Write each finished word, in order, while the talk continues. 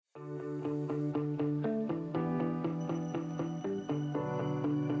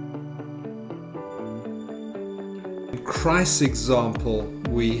Christ's example,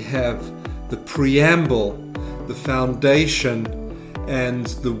 we have the preamble, the foundation, and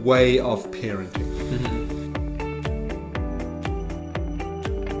the way of parenting.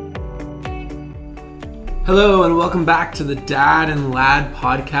 Hello and welcome back to the Dad and Lad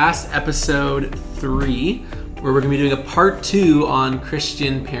podcast, episode 3, where we're going to be doing a part 2 on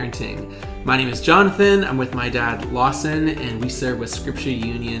Christian parenting. My name is Jonathan, I'm with my dad Lawson, and we serve with Scripture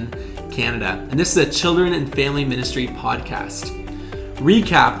Union Canada. And this is a children and family ministry podcast.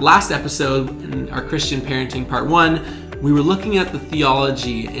 Recap, last episode in our Christian parenting part 1, we were looking at the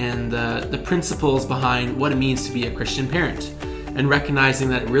theology and the principles behind what it means to be a Christian parent, and recognizing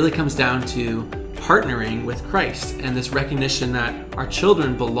that it really comes down to partnering with Christ and this recognition that our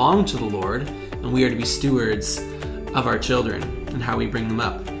children belong to the Lord and we are to be stewards of our children and how we bring them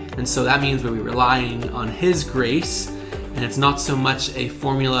up. And so that means we'll be relying on His grace, and it's not so much a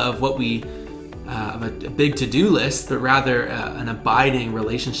formula of what we of a big to-do list, but rather an abiding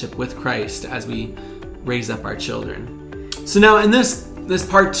relationship with Christ as we raise up our children. So now in this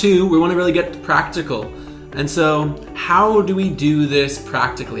part 2, we want to really get practical. And so how do we do this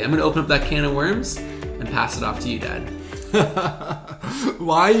practically? I'm going to open up that can of worms and pass it off to you, Dad.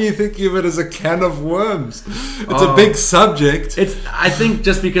 Why are you thinking of it as a can of worms? It's a big subject. I think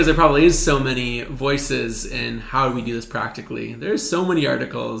just because there probably is so many voices in how do we do this practically. There's so many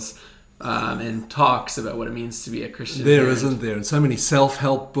articles and talks about what it means to be a Christian There, parent. isn't there? And so many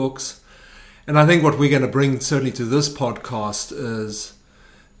self-help books. And I think what we're going to bring certainly to this podcast is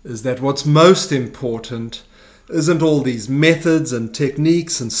that what's most important isn't all these methods and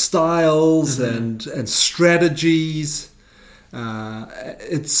techniques and styles and strategies.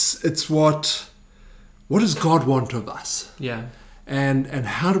 It's what does God want of us? Yeah. And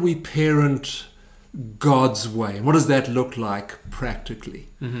how do we parent God's way? And what does that look like practically?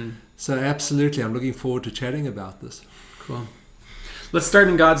 So absolutely, I'm looking forward to chatting about this. Cool. Let's start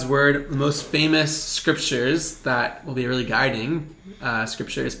in God's Word. The most famous scriptures that will be really guiding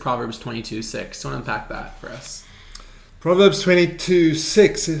scripture is Proverbs 22:6. So I want to unpack that for us. Proverbs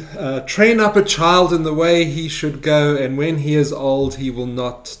 22:6, train up a child in the way he should go, and when he is old, he will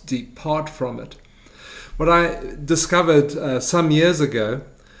not depart from it. What I discovered some years ago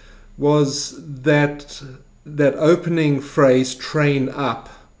was that opening phrase, train up,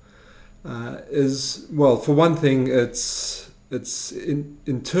 is, well, for one thing, it's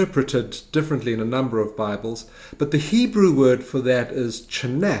interpreted differently in a number of Bibles, but the Hebrew word for that is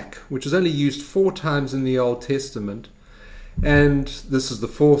chanak, which is only used 4 times in the Old Testament, and this is the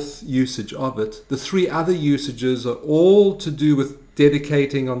 4th usage of it. The 3 other usages are all to do with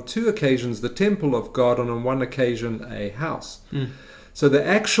dedicating on 2 occasions the temple of God, and on 1 occasion a house. So the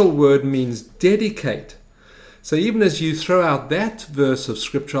actual word means dedicate. So even as you throw out that verse of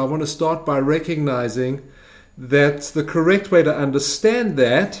Scripture, I want to start by recognizing that the correct way to understand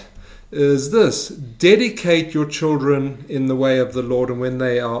that is this: dedicate your children in the way of the Lord, and when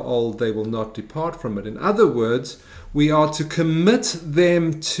they are old, they will not depart from it. In other words, we are to commit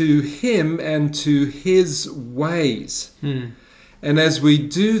them to Him and to His ways. And as we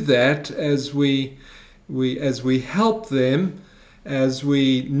do that, as we help them, as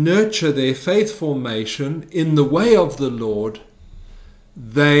we nurture their faith formation in the way of the Lord,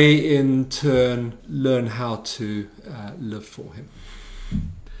 they in turn learn how to live for Him.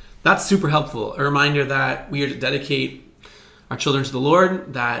 That's super helpful. A reminder that we are to dedicate our children to the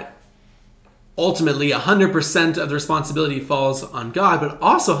Lord, that ultimately 100% of the responsibility falls on God, but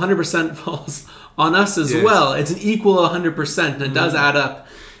also 100% falls on us as well. It's an equal 100%, and it does add up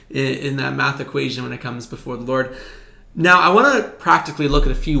in that math equation when it comes before the Lord. Now, I want to practically look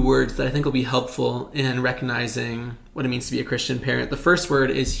at a few words that I think will be helpful in recognizing what it means to be a Christian parent. The first word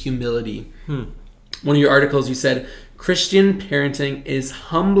is humility. One of your articles, you said, Christian parenting is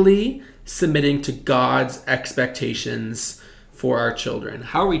humbly submitting to God's expectations for our children.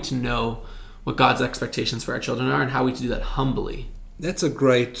 How are we to know what God's expectations for our children are, and how are we to do that humbly? That's a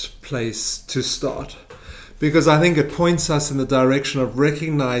great place to start, because I think it points us in the direction of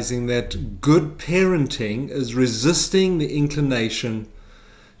recognizing that good parenting is resisting the inclination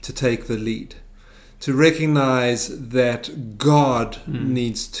to take the lead, to recognize that God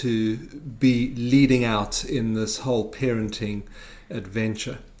needs to be leading out in this whole parenting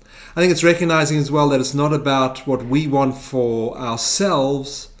adventure. I think it's recognizing as well that it's not about what we want for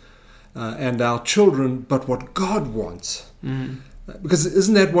ourselves and our children, but what God wants. Because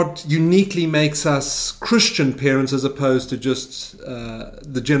isn't that what uniquely makes us Christian parents as opposed to just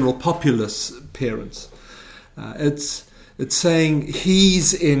the general populace parents? It's saying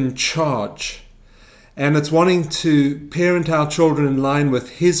He's in charge. And it's wanting to parent our children in line with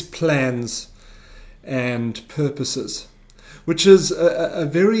His plans and purposes, which is a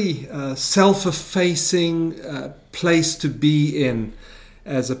very self-effacing place to be in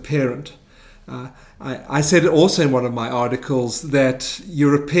as a parent. I said also in one of my articles that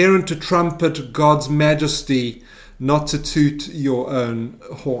you're a parent to trumpet God's majesty, not to toot your own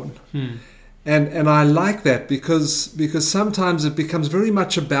horn. And I like that because sometimes it becomes very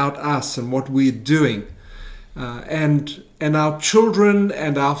much about us and what we're doing. And our children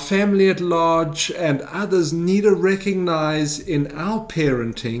and our family at large and others need to recognize in our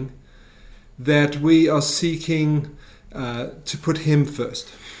parenting that we are seeking to put Him first.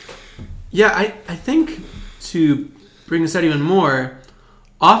 Yeah, I think to bring this out even more,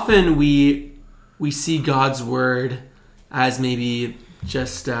 often we see God's word as maybe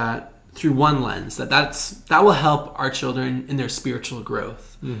just through one lens, that will help our children in their spiritual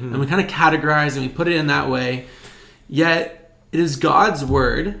growth. And we kind of categorize and we put it in that way. Yet it is God's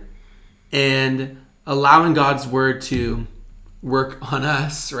word, and allowing God's word to work on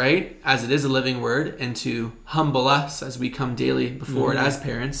us, right, as it is a living word, and to humble us as we come daily before it as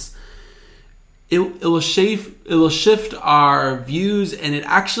parents. It will shift our views, and it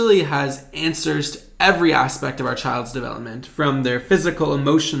actually has answers to every aspect of our child's development, from their physical,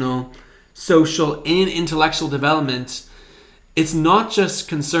 emotional, social, and intellectual development. It's not just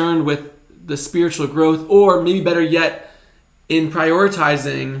concerned with the spiritual growth, or maybe better yet, in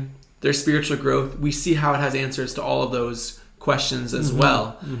prioritizing their spiritual growth, we see how it has answers to all of those questions as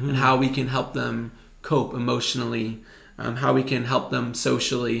well, and how we can help them cope emotionally, how we can help them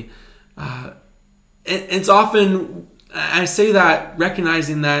socially. It's often, I say that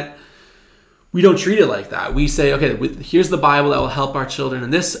recognizing that we don't treat it like that. We say, okay, here's the Bible that will help our children in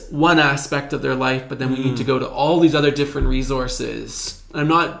this one aspect of their life, but then we need to go to all these other different resources. I'm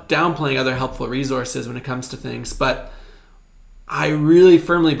not downplaying other helpful resources when it comes to things, but I really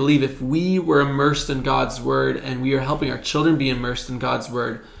firmly believe if we were immersed in God's word and we are helping our children be immersed in God's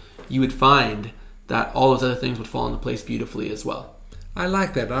word, you would find that all those other things would fall into place beautifully as well. I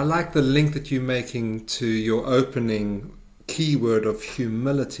like that. I like the link that you're making to your opening keyword of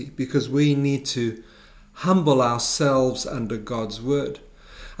humility, because we need to humble ourselves under God's word.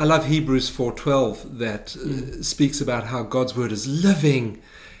 I love Hebrews 4:12 that speaks about how God's word is living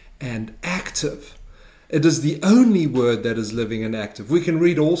and active. It is the only word that is living and active. We can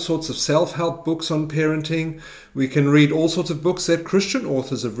read all sorts of self-help books on parenting. We can read all sorts of books that Christian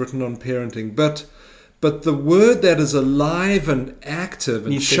authors have written on parenting. But the word that is alive and active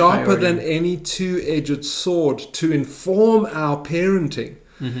and sharper than any two-edged sword to inform our parenting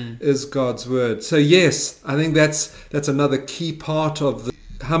is God's word. So yes, I think that's another key part of the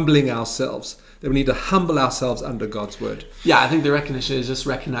humbling ourselves, that we need to humble ourselves under God's word. Yeah, I think the recognition is just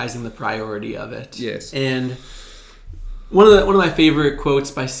recognizing the priority of it. Yes. And one of my favorite quotes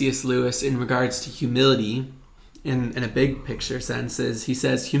by C.S. Lewis in regards to humility, in a big picture sense, is he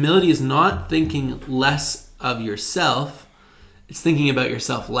says, humility is not thinking less of yourself, it's thinking about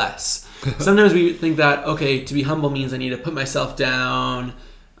yourself less. Sometimes we think that, okay, to be humble means I need to put myself down,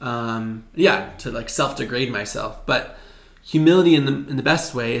 to like self-degrade myself. But humility in the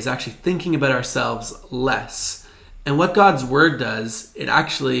best way is actually thinking about ourselves less. And what God's word does, it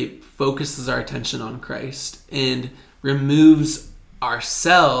actually focuses our attention on Christ and removes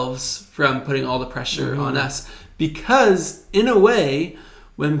ourselves from putting all the pressure on us. Because in a way,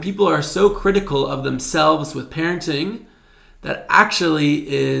 when people are so critical of themselves with parenting, that actually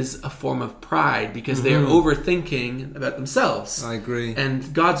is a form of pride, because they are overthinking about themselves. I agree.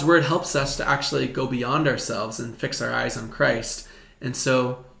 And God's word helps us to actually go beyond ourselves and fix our eyes on Christ. And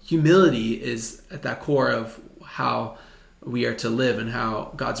so humility is at that core of how we are to live and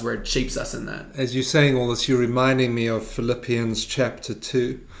how God's word shapes us in that. As you're saying all this, you're reminding me of Philippians chapter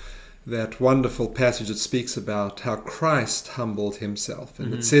 2. That wonderful passage that speaks about how Christ humbled himself.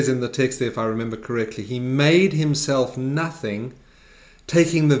 And it says in the text there, if I remember correctly, he made himself nothing,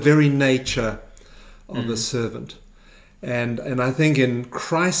 taking the very nature of a servant. And I think in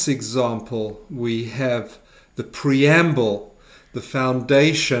Christ's example, we have the preamble, the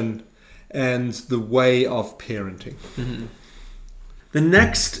foundation, and the way of parenting. The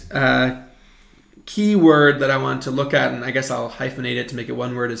next key word that I want to look at, and I guess I'll hyphenate it to make it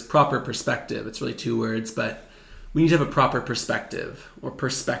one word, is proper perspective. It's really two words, but we need to have a proper perspective or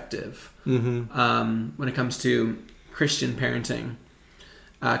perspective when it comes to Christian parenting.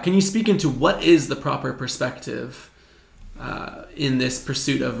 Can you speak into what is the proper perspective in this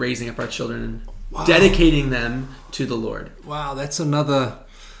pursuit of raising up our children and dedicating them to the Lord? Wow, that's another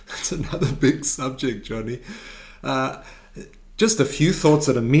big subject, Johnny. Just a few thoughts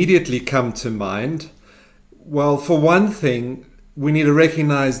that immediately come to mind. Well, for one thing, we need to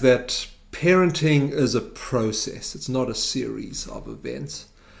recognize that parenting is a process. It's not a series of events.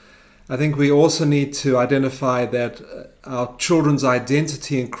 I think we also need to identify that our children's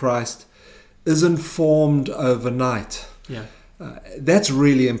identity in Christ isn't formed overnight. Yeah. That's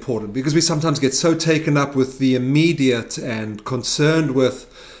really important, because we sometimes get so taken up with the immediate and concerned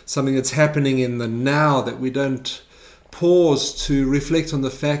with something that's happening in the now that we don't pause to reflect on the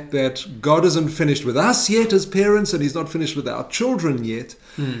fact that God isn't finished with us yet as parents, and He's not finished with our children yet.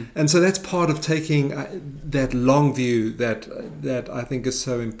 And so that's part of taking that long view that I think is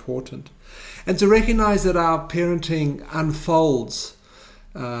so important. And to recognize that our parenting unfolds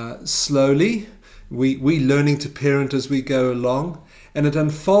slowly. We learning to parent as we go along, and it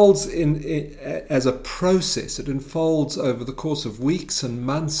unfolds as a process. It unfolds over the course of weeks and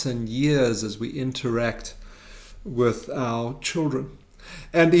months and years as we interact with our children.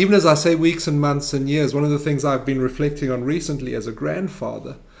 And even as I say weeks and months and years, one of the things I've been reflecting on recently as a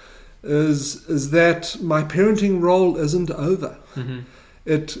grandfather is that my parenting role isn't over. Mm-hmm.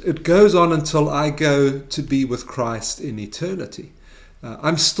 It goes on until I go to be with Christ in eternity.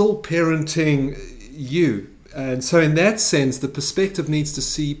 I'm still parenting you. And so in that sense, the perspective needs to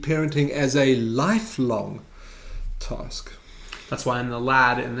see parenting as a lifelong task. That's why I'm the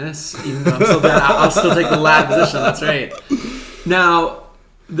lad in this. Even though I'm still dad, I'll still take the lad position. That's right. Now,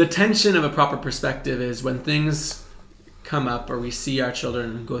 the tension of a proper perspective is when things come up or we see our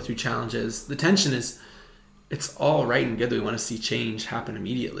children go through challenges, the tension is it's all right and good that we want to see change happen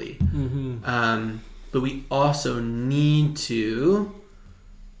immediately. Mm-hmm. But we also need to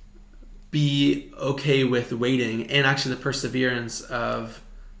be okay with waiting and actually the perseverance of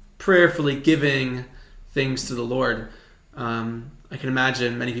prayerfully giving things to the Lord. I can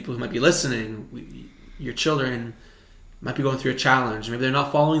imagine many people who might be listening, your children might be going through a challenge. Maybe they're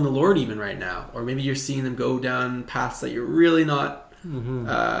not following the Lord even right now, or maybe you're seeing them go down paths that you're really not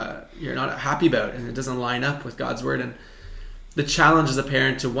you're not happy about, and it doesn't line up with God's word. And the challenge as a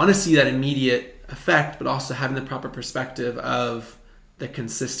parent to want to see that immediate effect, but also having the proper perspective of the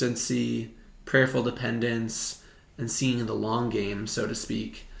consistency, prayerful dependence, and seeing the long game, so to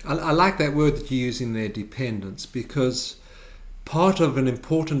speak. I like that word that you use in there, dependence, because part of an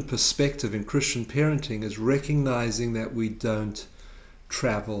important perspective in Christian parenting is recognizing that we don't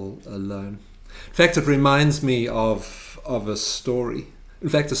travel alone. In fact, it reminds me of a story. In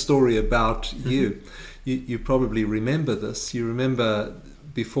fact, a story about you. You probably remember this. You remember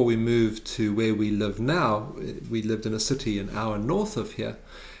before we moved to where we live now, we lived in a city an hour north of here.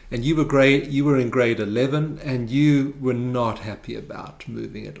 And you were in grade 11, and you were not happy about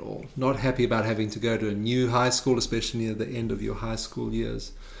moving at all. Not happy about having to go to a new high school, especially near the end of your high school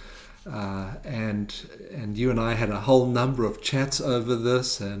years. And you and I had a whole number of chats over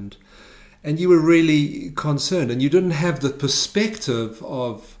this, and you were really concerned, and you didn't have the perspective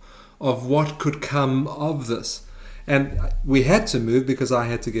of what could come of this. And we had to move because I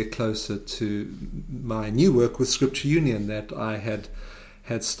had to get closer to my new work with Scripture Union that I had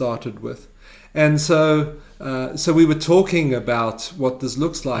started with. And so we were talking about what this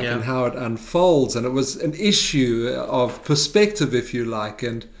looks like and how it unfolds, and it was an issue of perspective, if you like.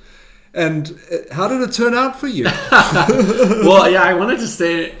 And how did it turn out for you? Well, yeah, I wanted to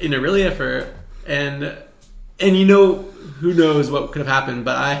stay in Aurelia and who knows what could have happened,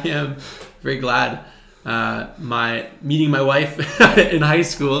 but I am very glad meeting my wife in high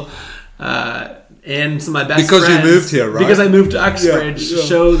school and some of my best friends. Because you moved here, right? Because I moved to Uxbridge,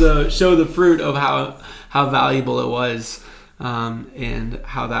 show the fruit of how valuable it was, and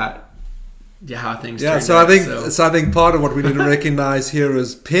how things turned out. So I think part of what we need to recognize here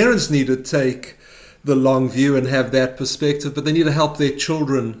is parents need to take the long view and have that perspective, but they need to help their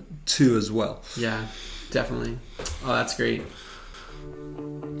children too as well. Yeah, definitely. Oh, that's great.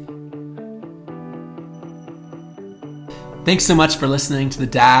 Thanks so much for listening to the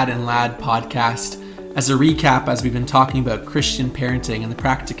Dad and Lad podcast. As a recap, as we've been talking about Christian parenting and the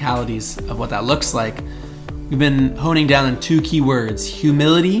practicalities of what that looks like, we've been honing down on two key words: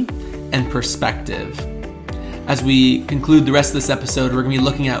 humility and perspective. As we conclude the rest of this episode, we're going to be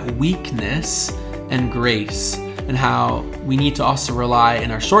looking at weakness and grace, and how we need to also rely in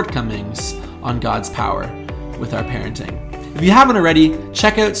our shortcomings on God's power with our parenting. If you haven't already,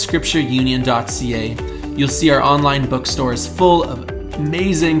 check out scriptureunion.ca. You'll see our online bookstore is full of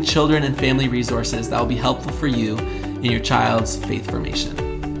amazing children and family resources that will be helpful for you in your child's faith formation.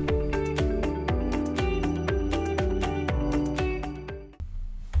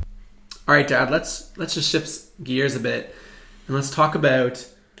 All right, Dad, let's just shift gears a bit and let's talk about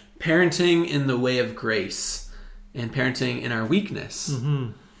parenting in the way of grace and parenting in our weakness.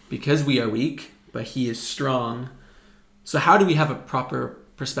 Because we are weak, but He is strong. So how do we have a proper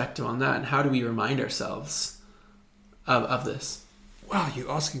perspective on that, and how do we remind ourselves of this? Wow, you're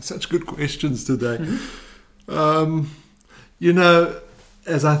asking such good questions today. Mm-hmm.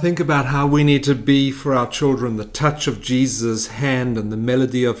 As I think about how we need to be for our children, the touch of Jesus' hand and the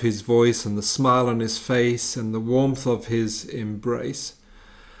melody of his voice and the smile on his face and the warmth of his embrace,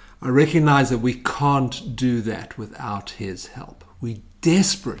 I recognize that we can't do that without his help. We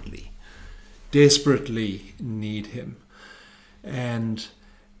desperately need him. And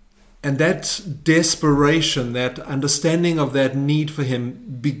that desperation, that understanding of that need for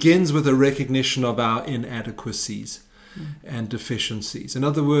him begins with a recognition of our inadequacies and deficiencies. In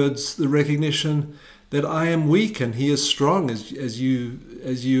other words, the recognition that I am weak and he is strong, as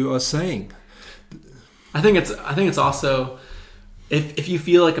you are saying. I think it's also, if you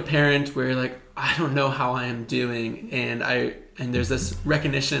feel like a parent where you're like, I don't know how I am doing, and there's this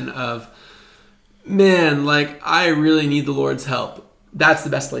recognition of, man, like I really need the Lord's help. That's the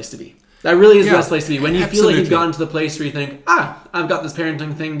best place to be. That really is the best place to be. When you feel like you've gotten to the place where you think, I've got this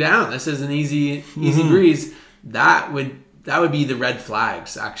parenting thing down. This is an easy breeze. That would be the red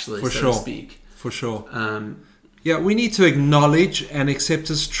flags, actually, to speak. For sure. We need to acknowledge and accept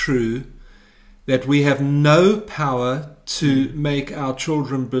as true that we have no power to make our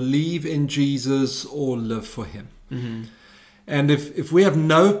children believe in Jesus or live for him. Mm-hmm. And if we have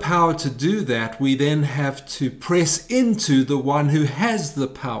no power to do that, we then have to press into the one who has the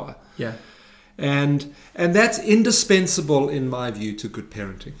power. Yeah. And that's indispensable, in my view, to good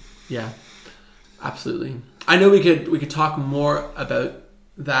parenting. Yeah, absolutely. I know we could talk more about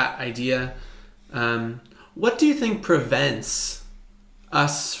that idea. What do you think prevents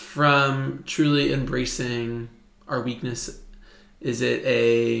us from truly embracing our weakness? Is it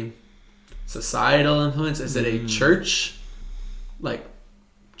a societal influence? Is it a church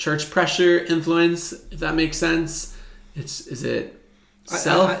pressure influence, if that makes sense? Is it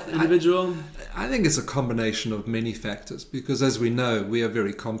individual? I think it's a combination of many factors, because as we know, we are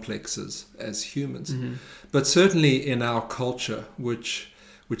very complex as humans. Mm-hmm. But certainly in our culture, which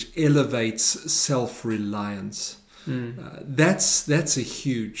elevates self-reliance, that's a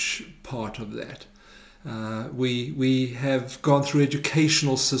huge part of that. We have gone through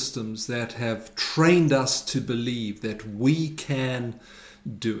educational systems that have trained us to believe that we can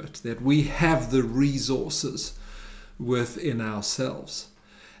do it, that we have the resources within ourselves.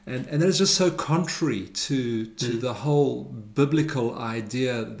 And that is just so contrary to the whole biblical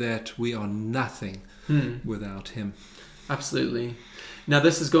idea that we are nothing without him. Absolutely. Now,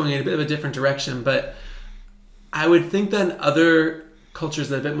 this is going in a bit of a different direction, but I would think that in other cultures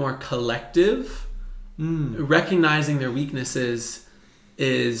that are a bit more collective, recognizing their weaknesses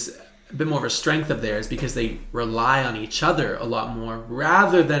is a bit more of a strength of theirs, because they rely on each other a lot more,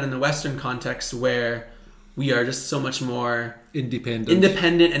 rather than in the Western context where we are just so much more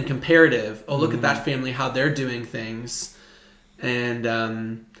independent and comparative. Oh, look at that family, how they're doing things.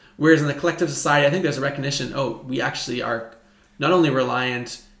 And whereas in the collective society, I think there's a recognition, we actually are not only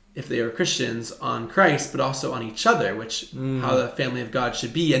reliant, if they are Christians, on Christ, but also on each other, which how the family of God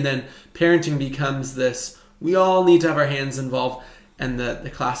should be. And then parenting becomes this, we all need to have our hands involved. And the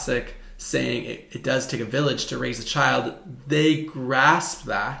classic saying, it does take a village to raise a child, they grasp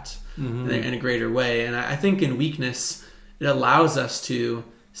that in a greater way. And I think in weakness, it allows us to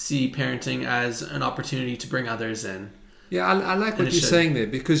see parenting as an opportunity to bring others in. Yeah, I like what you're saying there,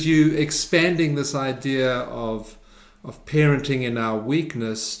 because you expanding this idea of parenting in our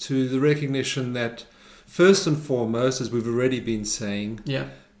weakness to the recognition that first and foremost, as we've already been saying,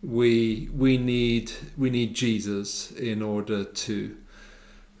 we need Jesus in order to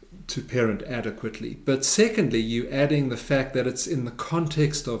parent adequately. But secondly, you adding the fact that it's in the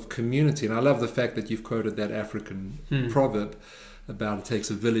context of community. And I love the fact that you've quoted that African proverb about it takes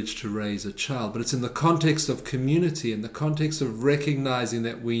a village to raise a child. But it's in the context of community, in the context of recognizing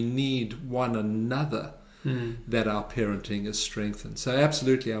that we need one another, that our parenting is strengthened. So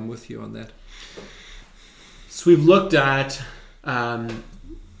absolutely, I'm with you on that. So we've looked at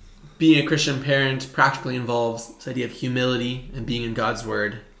being a Christian parent practically involves this idea of humility and being in God's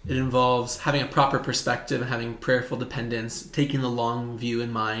Word. It involves having a proper perspective and having prayerful dependence, taking the long view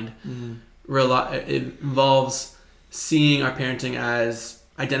in mind. It involves seeing our parenting as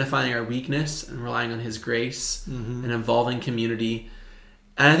identifying our weakness and relying on His grace and involving community.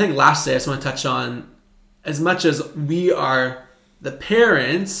 And I think lastly, I just want to touch on, as much as we are the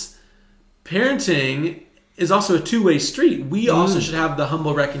parents, parenting is also a two-way street. We also should have the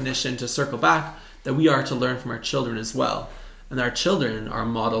humble recognition, to circle back, that we are to learn from our children as well. And our children are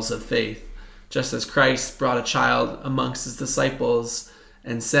models of faith. Just as Christ brought a child amongst his disciples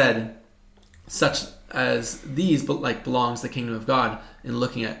and said, such as these, but like belongs to the kingdom of God in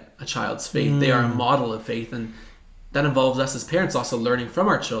looking at a child's faith. They are a model of faith, and that involves us as parents also learning from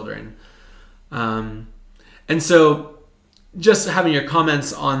our children. And so just having your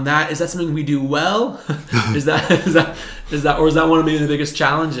comments on that, is that something we do well? is that or is that one of maybe the biggest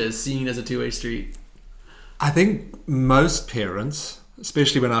challenges, seeing it as a two-way street? I think most parents,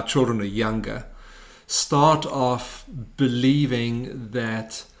 especially when our children are younger, start off believing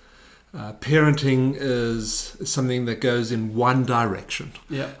that parenting is something that goes in one direction.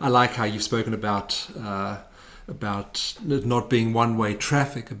 Yeah. I like how you've spoken about it not being one-way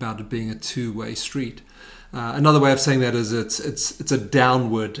traffic, about it being a two-way street. Another way of saying that is it's a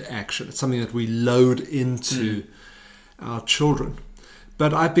downward action. It's something that we load into our children.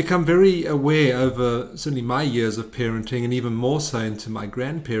 But I've become very aware over certainly my years of parenting, and even more so into my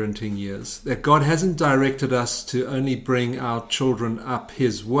grandparenting years, that God hasn't directed us to only bring our children up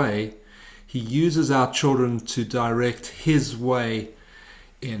His way. He uses our children to direct His way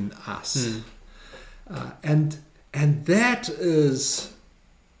in us. And that's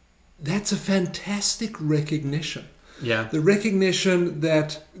a fantastic recognition. Yeah. The recognition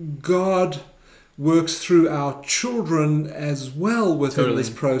that God works through our children as well within this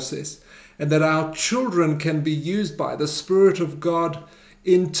process, and that our children can be used by the Spirit of God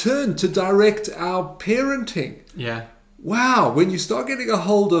in turn to direct our parenting. Yeah. Wow, when you start getting a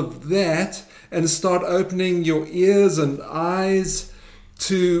hold of that and start opening your ears and eyes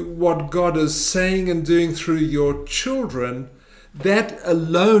to what God is saying and doing through your children, that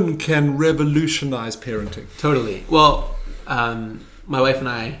alone can revolutionize parenting. Totally. Well, my wife and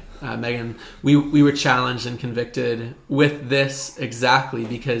I, Megan, we were challenged and convicted with this exactly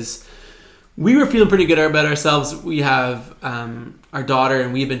because we were feeling pretty good about ourselves. We have our daughter,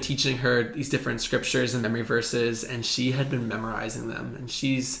 and we've been teaching her these different scriptures and memory verses, and she had been memorizing them. And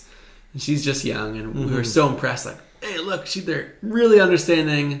she's just young, and we were so impressed. Like, hey, look, they're really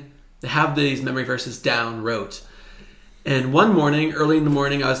understanding. They have these memory verses down rote. And one morning, early in the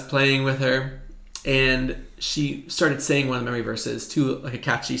morning, I was playing with her, and she started saying one of the memory verses to like a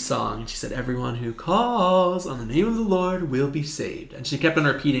catchy song. And she said, "Everyone who calls on the name of the Lord will be saved." And she kept on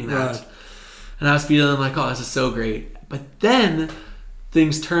repeating that. Right. And I was feeling like, oh, this is so great. But then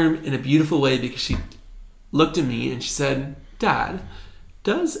things turned in a beautiful way, because she looked at me and she said, "Dad,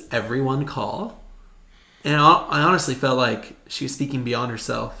 does everyone call?" And I honestly felt like she was speaking beyond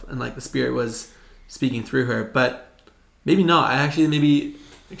herself, and like the Spirit was speaking through her. But maybe not. Maybe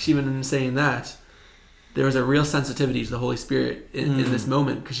she even saying that, there was a real sensitivity to the Holy Spirit in this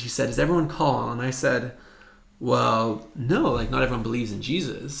moment, because she said, "Does everyone call?" And I said, "Well, no, like not everyone believes in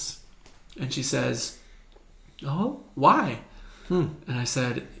Jesus." And she says, "Oh, why?" And I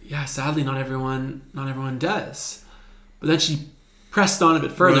said, "Yeah, sadly, not everyone does." But then she pressed on a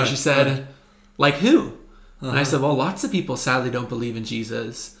bit further. Right, she said, "Like who?" And I said, "Well, lots of people sadly don't believe in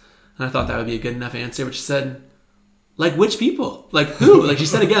Jesus." And I thought that would be a good enough answer. But she said, "Like which people? Like who?" Like she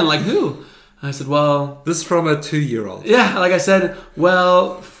said again, "Like who?" And I said, "Well..." This is from a 2-year-old. Yeah, like I said,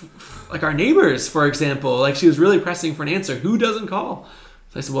 "Well, like our neighbors, for example." Like she was really pressing for an answer. Who doesn't call?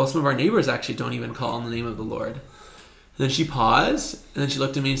 So I said, "Well, some of our neighbors actually don't even call in the name of the Lord." And then she paused, and then she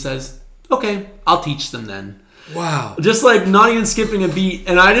looked at me and says, "Okay, I'll teach them then." Wow. Just like not even skipping a beat.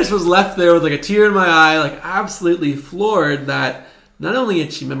 And I just was left there with like a tear in my eye, like absolutely floored that not only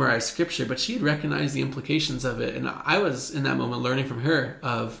had she memorized scripture, but she had recognized the implications of it. And I was in that moment learning from her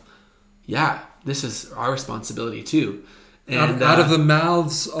of, yeah, this is our responsibility too. And out of the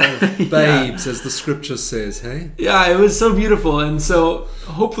mouths of babes, as the scripture says, hey? Yeah, it was so beautiful. And so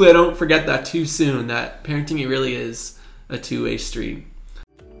hopefully I don't forget that too soon, that parenting, it really is a two-way street.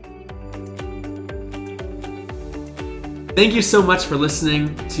 Thank you so much for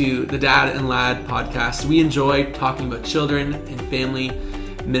listening to the Dad and Lad podcast. We enjoy talking about children and family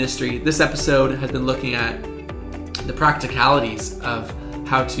ministry. This episode has been looking at the practicalities of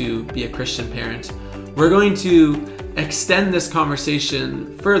how to be a Christian parent. We're going to extend this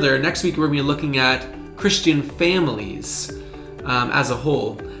conversation further. Next week, we're going to be looking at Christian families as a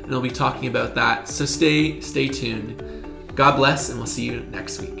whole, and we'll be talking about that. So stay tuned. God bless, and we'll see you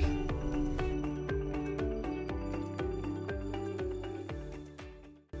next week.